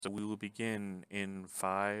So we will begin in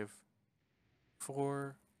 5,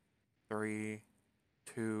 4, 3,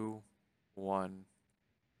 2, 1.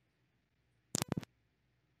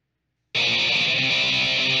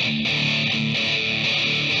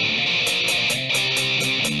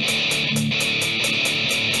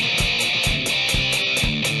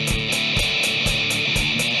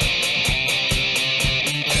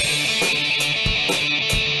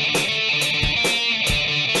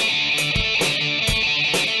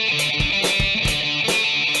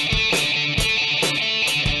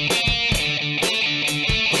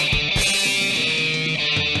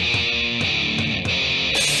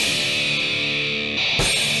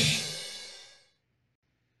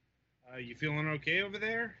 You feeling okay over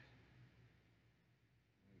there?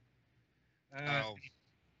 Oh,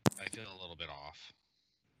 I feel a little bit off.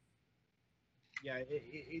 Yeah,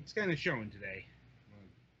 it's kind of showing today.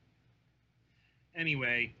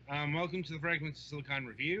 Anyway, welcome to the Fragments of Silicon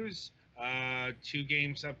Reviews. 2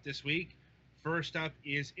 games up this week. First up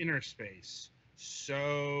is Innerspace.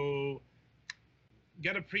 So,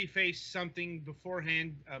 gotta preface something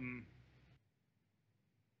beforehand.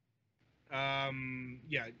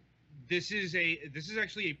 Yeah, this is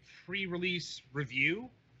actually a pre-release review.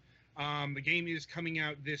 The game is coming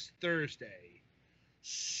out this Thursday.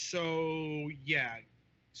 So yeah,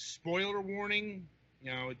 spoiler warning.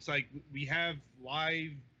 It's like we have live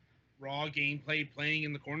raw gameplay playing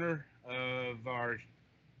in the corner of our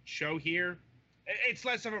show here. It's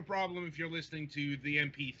less of a problem if you're listening to the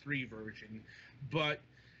MP3 version, but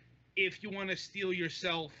if you want to steel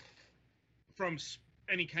yourself from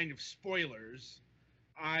any kind of spoilers,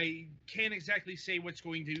 I can't exactly say what's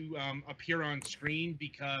going to appear on screen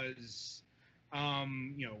because,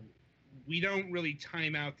 you know, we don't really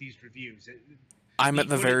time out these reviews. I'm The at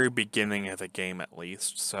the footage, very beginning of the game at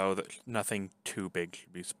least, so that nothing too big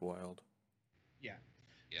should be spoiled. yeah.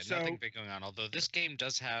 Yeah, So nothing big going on. Although this game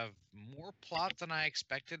does have more plot than I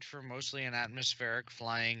expected for mostly an atmospheric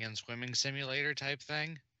flying and swimming simulator type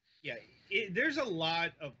thing. yeah, there's a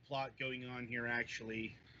lot of plot going on here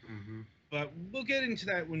actually, Mm-hmm. but we'll get into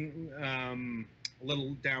that when a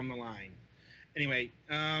little down the line. Anyway,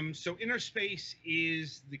 so Innerspace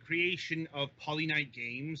is the creation of Polynite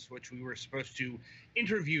Games, which we were supposed to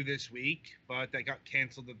interview this week, but that got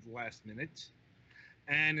canceled at the last minute,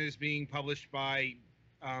 and is being published by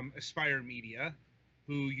Aspire Media,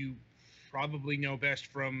 who you probably know best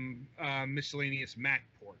from miscellaneous Mac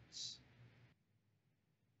ports.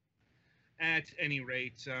 At any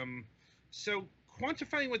rate, so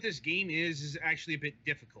quantifying what this game is actually a bit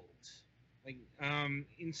difficult. Like,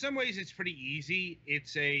 in some ways, it's pretty easy.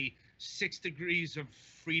 It's a 6 degrees of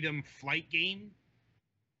freedom flight game.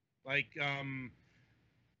 Like,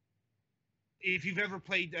 if you've ever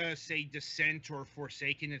played, say, Descent or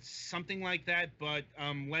Forsaken, it's something like that, but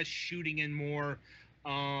less shooting and more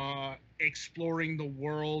exploring the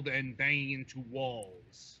world and banging into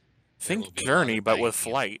walls. There will Think be a lot Journey, of but with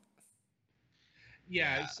banging. flight.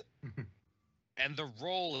 Yeah, Yes. and the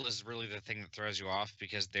roll is really the thing that throws you off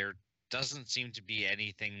because there doesn't seem to be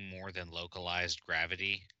anything more than localized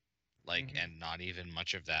gravity, and not even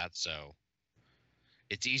much of that. So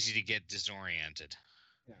it's easy to get disoriented.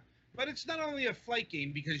 Yeah. But it's not only a flight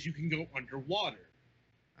game because you can go underwater.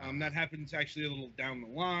 That happens actually a little down the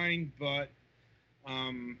line, but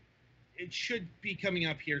it should be coming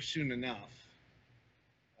up here soon enough.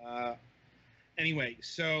 Uh, anyway,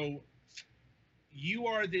 so you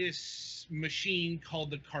are this machine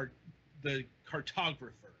called the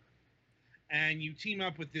cartographer, and you team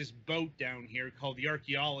up with this boat down here called the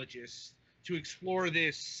archaeologist to explore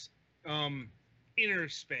this inner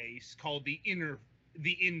space called the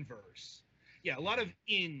inverse. Yeah, a lot of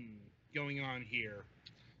in going on here.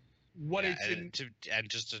 What Yeah, it's in. and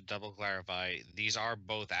just to double clarify, these are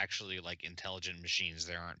both actually like intelligent machines.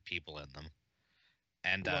 There aren't people in them.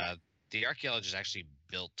 And Right. the archaeologist actually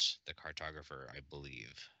built the cartographer, I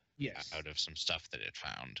believe, Yes. out of some stuff that it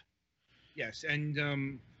found. Yes,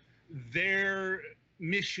 and their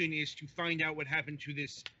mission is to find out what happened to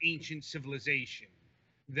this ancient civilization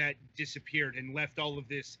that disappeared and left all of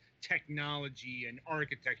this technology and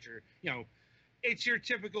architecture. It's your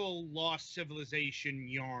typical lost civilization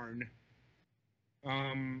yarn.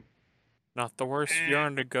 Um, Not the worst and,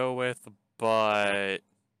 yarn to go with, but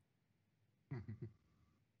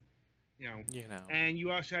you know. and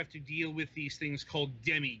you also have to deal with these things called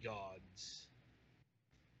demigods.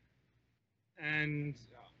 And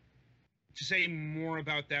to say more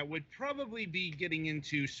about that would probably be getting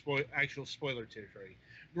into actual spoiler territory.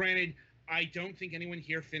 Granted, I don't think anyone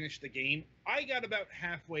here finished the game. I got about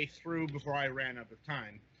halfway through before I ran out of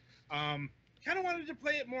time. kind of wanted to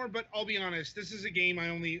play it more, but I'll be honest, this is a game I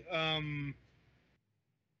only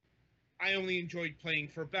enjoyed playing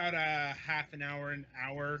for about a half an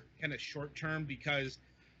hour, kind of short term, because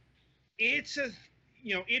it's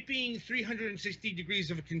it being 360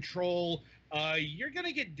 degrees of control, you're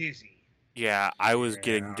gonna get dizzy. Yeah, I was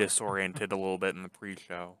getting Yeah. disoriented a little bit in the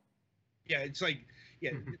pre-show. Yeah, it's like,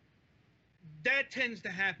 yeah, that tends to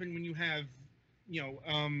happen when you have,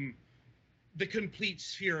 the complete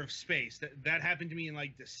sphere of space. That happened to me in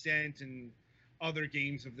like Descent and other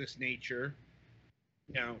games of this nature.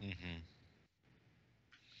 Mm-hmm.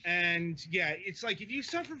 And yeah, it's like if you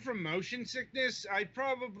suffer from motion sickness, I'd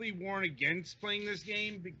probably warn against playing this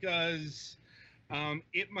game because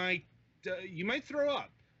you might throw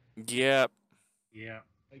up. Yep. Yeah.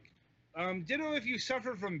 Like, ditto if you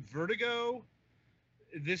suffer from vertigo,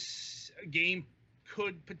 this game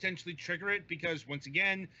could potentially trigger it because once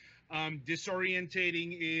again,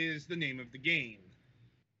 disorientating is the name of the game.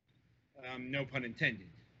 No pun intended.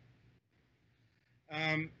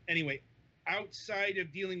 Anyway, outside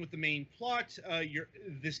of dealing with the main plot,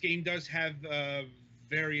 this game does have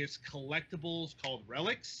various collectibles called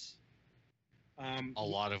relics. A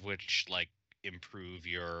lot of which like improve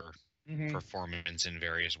your Mhm. performance in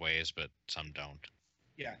various ways, but some don't.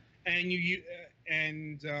 Yeah, and either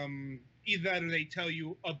that or they tell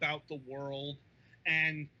you about the world,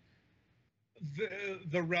 and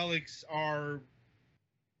the relics are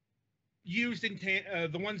used in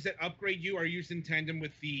the ones that upgrade you are used in tandem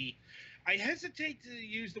with the. I hesitate to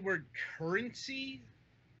use the word currency,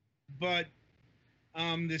 but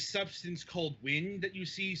this substance called wind that you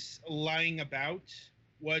see lying about,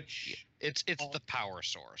 which It's the power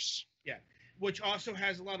source. yeah, which also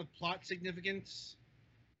has a lot of plot significance.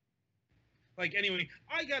 Like anyway,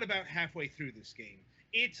 I got about halfway through this game.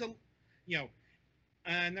 It's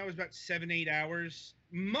and that was about 7-8 hours.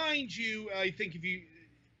 Mind you,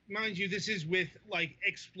 this is with like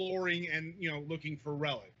exploring and looking for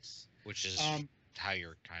relics, Which is how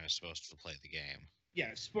you're kind of supposed to play the game.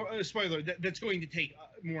 Yeah, spoiler. That's going to take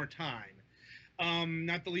more time.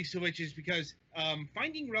 Not the least of which is because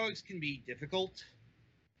finding relics can be difficult.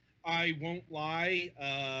 I won't lie.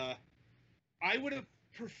 I would have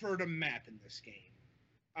preferred a map in this game.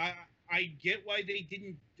 I get why they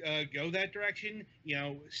didn't go that direction.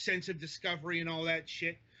 Sense of discovery and all that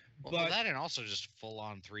shit. Well, that and also just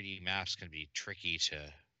full-on 3D maps can be tricky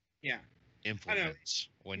to implement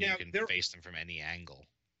when you can face them from any angle.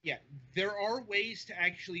 Yeah, there are ways to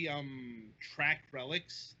actually track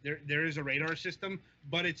relics. There is a radar system,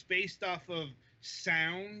 but it's based off of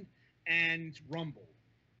sound and rumble.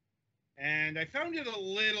 And I found it a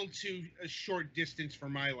little too a short distance for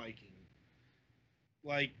my liking.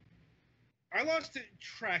 Like, I lost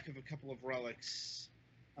track of a couple of relics.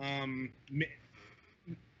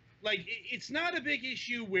 Like, it's not a big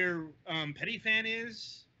issue where Petty Fan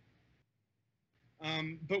is.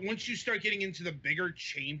 But once you start getting into the bigger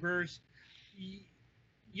chambers,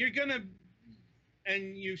 you're gonna,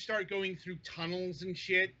 and you start going through tunnels and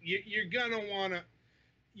shit, you're gonna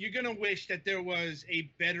wish that there was a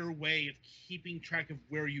better way of keeping track of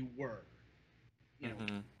where you were.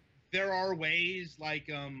 There are ways like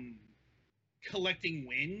collecting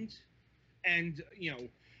wind, and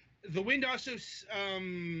the wind also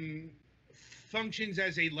functions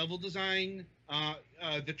as a level design.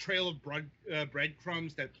 The trail of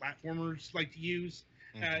breadcrumbs that platformers like to use,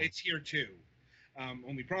 it's here too.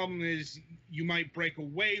 Only problem is you might break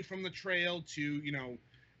away from the trail to,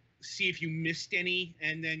 see if you missed any,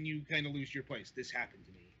 and then you kind of lose your place. This happened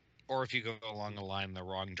to me. Or if you go along a line in the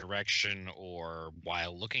wrong direction, or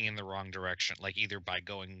while looking in the wrong direction, like either by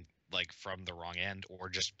going like from the wrong end, or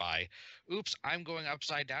just by, oops, I'm going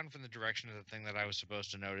upside down from the direction of the thing that I was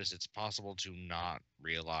supposed to notice. It's possible to not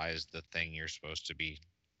realize the thing you're supposed to be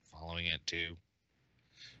following it to.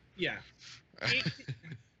 Yeah.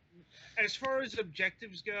 As far as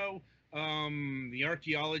objectives go, the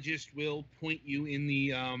archaeologist will point you in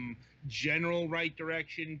the general right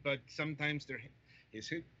direction, but sometimes his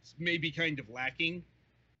hits may be kind of lacking.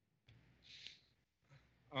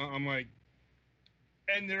 I'm like,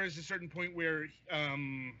 and there is a certain point where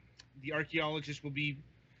the archaeologist will be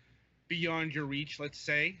beyond your reach, let's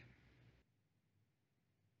say.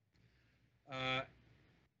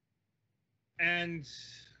 And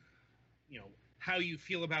how you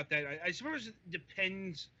feel about that, I suppose it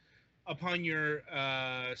depends upon your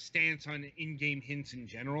stance on in-game hints in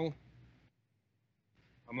general.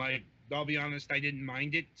 I'm like, I'll be honest, I didn't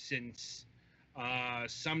mind it since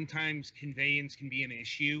sometimes conveyance can be an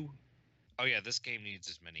issue. Oh yeah, this game needs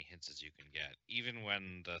as many hints as you can get. Even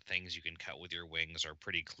when the things you can cut with your wings are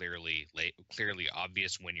pretty clearly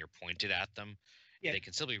obvious when you're pointed at them, Yeah, they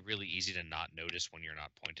can still be really easy to not notice when you're not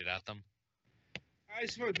pointed at them. I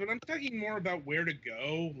suppose, but I'm talking more about where to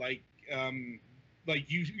go. Like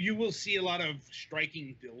you will see a lot of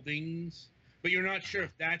striking buildings, but you're not sure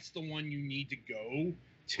if that's the one you need to go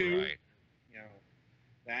to. Right. You know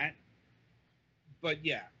that. But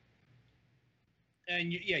yeah,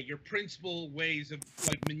 and yeah, your principal ways of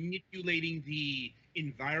like manipulating the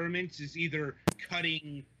environments is either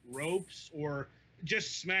cutting ropes or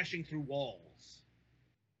just smashing through walls.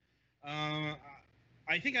 Uh,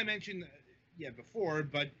 I think I mentioned yeah before,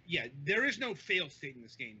 but yeah, there is no fail state in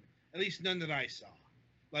this game. At least none that I saw.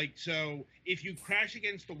 Like so, if you crash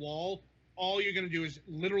against the wall, all you're gonna do is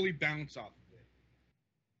literally bounce off of it.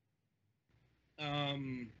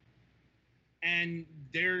 And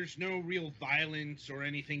there's no real violence or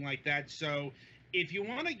anything like that. So, if you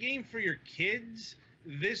want a game for your kids,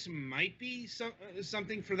 this might be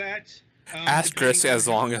something for that. Asterisk, Depending on as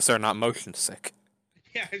long as they're not motion sick.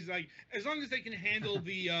 yeah, it's like as long as they can handle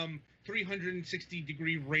the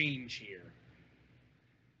 360-degree range here.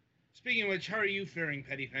 Speaking of which, how are you faring,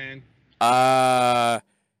 Petty Fan?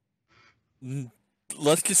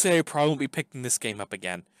 Let's just say I probably won't be picking this game up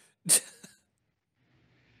again.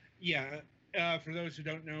 Yeah, for those who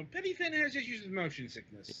don't know, Petty Fan has issues with motion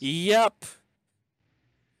sickness. Yep.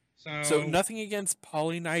 So, So nothing against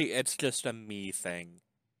Polyknight, it's just a me thing.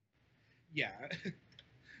 yeah.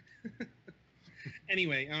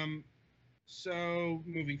 Anyway, so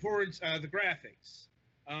moving forwards, the graphics.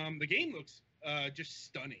 The game looks just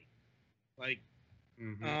stunning. Like,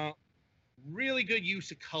 really good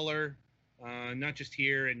use of color, not just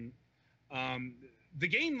here. And the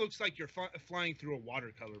game looks like you're flying through a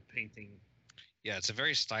watercolor painting. Yeah, it's a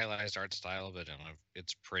very stylized art style, but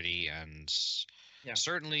it's pretty, and Yeah.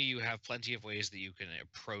 certainly you have plenty of ways that you can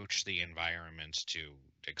approach the environment to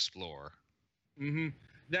explore.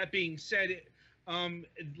 That being said,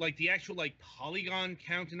 like the actual like polygon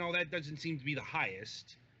count and all that doesn't seem to be the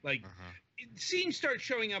highest. Like scenes start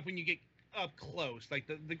showing up when you get up close. Like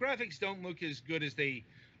the graphics don't look as good as they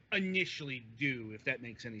initially do, if that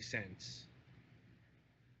makes any sense.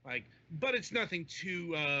 Like, but it's nothing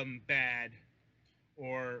too bad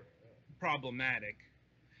or problematic.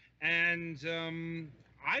 And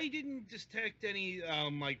I didn't detect any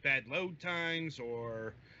like bad load times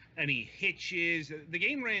or any hitches. The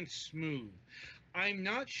game ran smooth. I'm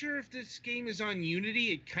not sure if this game is on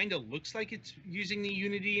Unity. It kind of looks like it's using the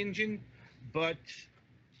Unity engine, but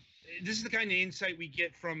this is the kind of insight we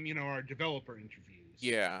get from our developer interviews.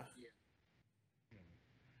 Yeah.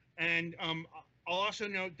 And I'll also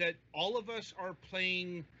note that all of us are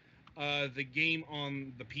playing the game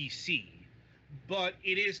on the PC, but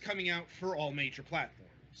it is coming out for all major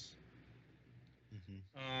platforms.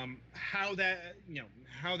 How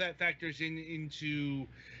that factors into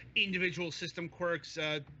individual system quirks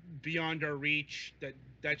beyond our reach.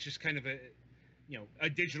 That's just kind of a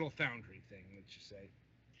digital foundry thing, let's just say.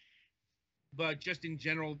 But just in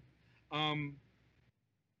general, and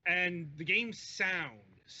the game's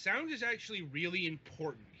sound is actually really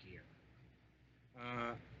important here.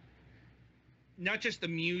 Not just the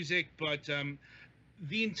music, but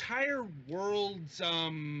the entire world's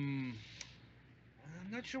I'm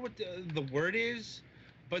not sure what the word is,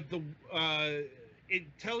 but it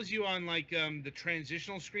tells you on like the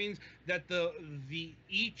transitional screens that the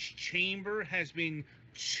each chamber has been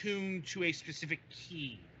tuned to a specific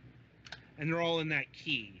key, and they're all in that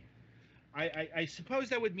key. I suppose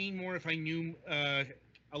that would mean more if I knew a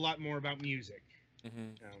lot more about music.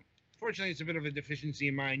 Fortunately, it's a bit of a deficiency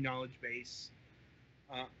in my knowledge base.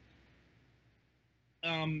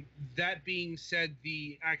 That being said,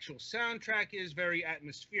 the actual soundtrack is very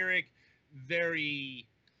atmospheric, very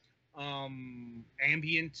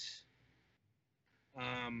ambient,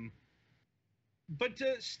 but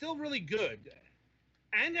still really good,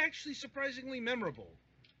 and actually surprisingly memorable,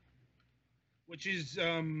 which is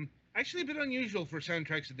actually a bit unusual for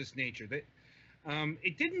soundtracks of this nature.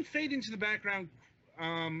 It didn't fade into the background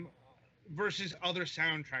versus other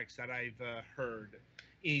soundtracks that I've heard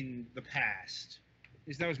in the past.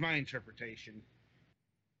 That was my interpretation.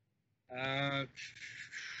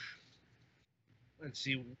 Let's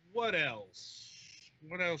see, what else?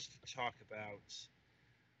 What else to talk about?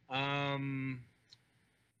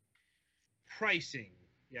 Pricing.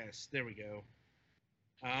 Yes, there we go.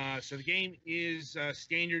 So the game is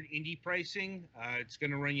standard indie pricing. It's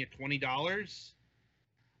going to run you $20.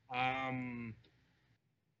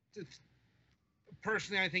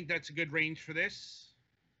 Personally, I think that's a good range for this.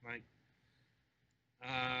 Like,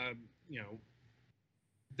 You know,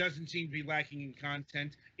 doesn't seem to be lacking in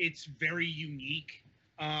content. It's very unique.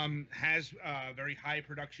 Has very high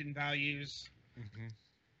production values Mm-hmm.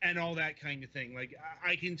 and all that kind of thing. Like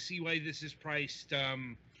I can see why this is priced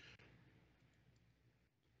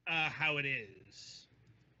how it is.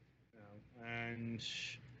 And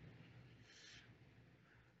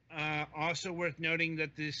also worth noting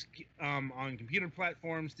that this on computer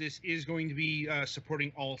platforms, this is going to be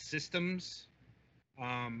supporting all systems,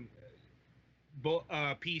 um,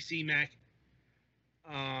 PC, Mac.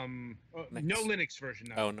 No Linux. Linux version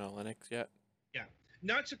though. Oh, no Linux yet. Yeah,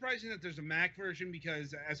 not surprising that there's a Mac version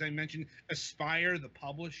because, as I mentioned, Aspire, the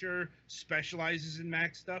publisher, specializes in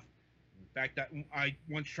Mac stuff. In fact, I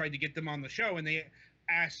once tried to get them on the show, and they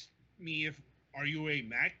asked me if, "Are you a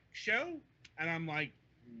Mac show?" And I'm like,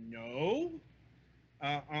 "No."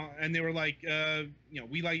 And they were like,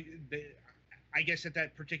 we like. I guess at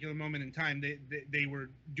that particular moment in time, they were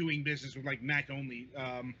doing business with like Mac only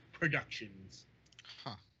productions.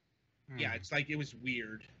 Huh. Yeah, it's like it was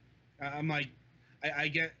weird. I'm like, I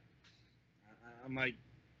get. I'm like,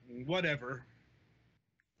 whatever.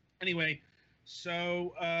 Anyway,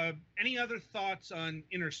 so any other thoughts on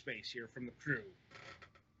Innerspace here from the crew?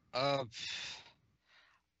 Uh,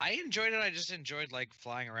 I enjoyed it. I just enjoyed like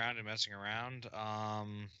flying around and messing around.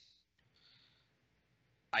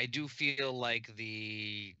 I do feel like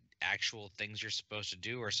the actual things you're supposed to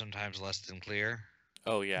do are sometimes less than clear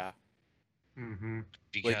Oh yeah, Mm-hmm.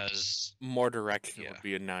 because more direction Yeah. would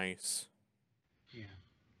be nice. Yeah.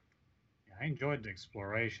 Yeah. I enjoyed the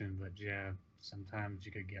exploration, but yeah, sometimes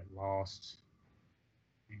you could get lost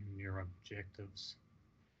in your objectives.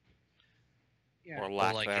 Yeah, Or well,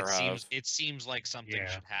 lack like thereof. it seems like something Yeah.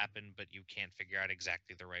 should happen, but you can't figure out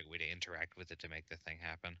exactly the right way to interact with it to make the thing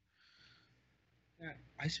happen.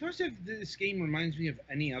 I suppose if this game reminds me of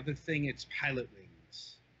any other thing, it's Pilot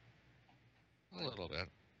Wings. A little bit.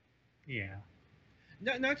 Yeah.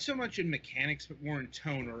 Not so much in mechanics, but more in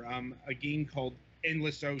tone. Or a game called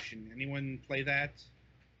Endless Ocean. Anyone play that?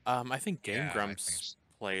 I think Game Yeah, I Grumps think so.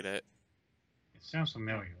 played it. It sounds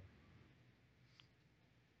familiar.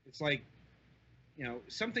 It's like,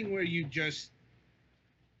 something where you just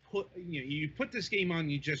you put this game on,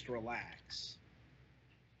 you just relax.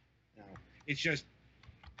 It's just,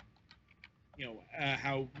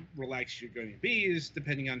 how relaxed you're going to be is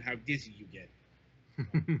depending on how dizzy you get.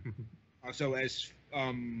 Also, as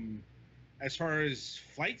far as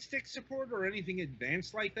flight stick support or anything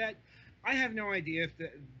advanced like that, I have no idea if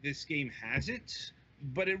this game has it,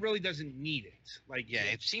 but it really doesn't need it. Like, Yeah,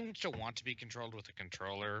 it seems to want to be controlled with a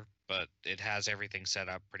controller, but it has everything set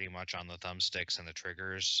up pretty much on the thumbsticks and the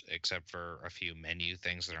triggers, except for a few menu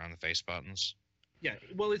things that are on the face buttons. yeah.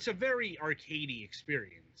 Well, it's a very arcadey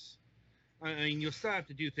experience. I mean, you'll still have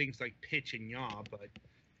to do things like pitch and yaw, but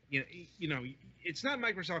it's not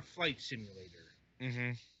Microsoft Flight Simulator.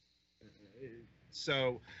 Mm-hmm.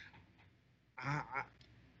 So,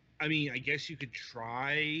 I mean, I guess you could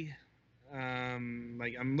try.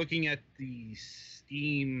 Like, I'm looking at the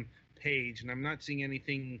Steam page, and I'm not seeing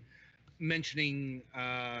anything mentioning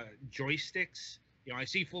joysticks. I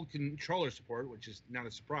see full controller support, which is not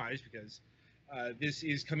a surprise because this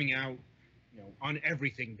is coming out, on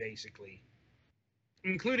everything basically,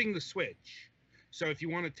 including the Switch. So if you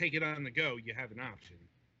want to take it on the go, you have an option.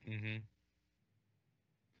 Mm-hmm.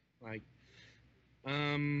 Like,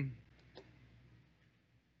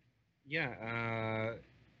 yeah.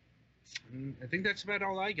 I think that's about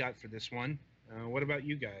all I got for this one. What about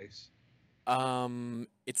you guys?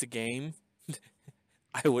 It's a game.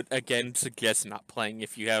 I would again suggest not playing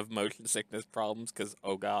if you have motion sickness problems, because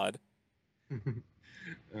oh god. All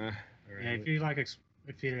Yeah, right. if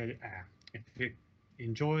if you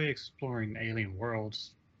enjoy exploring alien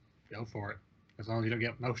worlds, go for it. As long as you don't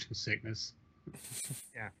get motion sickness.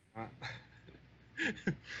 Yeah. I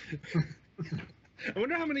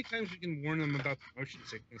wonder how many times we can warn them about the motion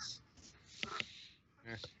sickness.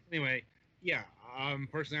 Anyway, yeah.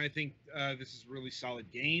 Personally, I think this is a really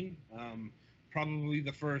solid game. Probably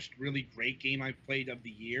the first really great game I've played of the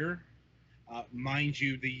year. Mind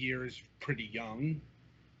you, the year is pretty young,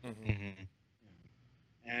 Mm-hmm.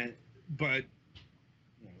 but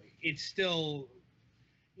it's still,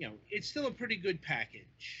 it's still a pretty good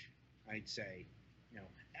package, I'd say.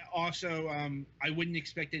 Also, I wouldn't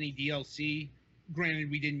expect any DLC. Granted,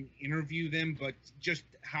 we didn't interview them, but just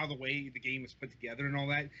how the way the game is put together and all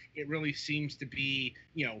that, it really seems to be,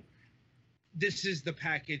 this is the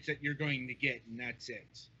package that you're going to get, and that's it.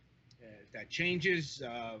 If that changes,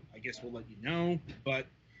 I guess we'll let you know. But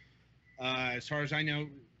as far as I know,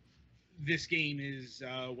 this game is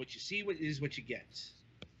what you see, what is what you get.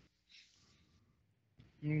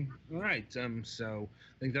 All right. So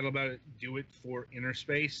I think that'll about do it for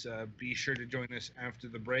Innerspace. Be sure to join us after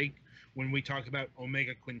the break when we talk about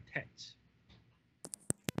Omega Quintet.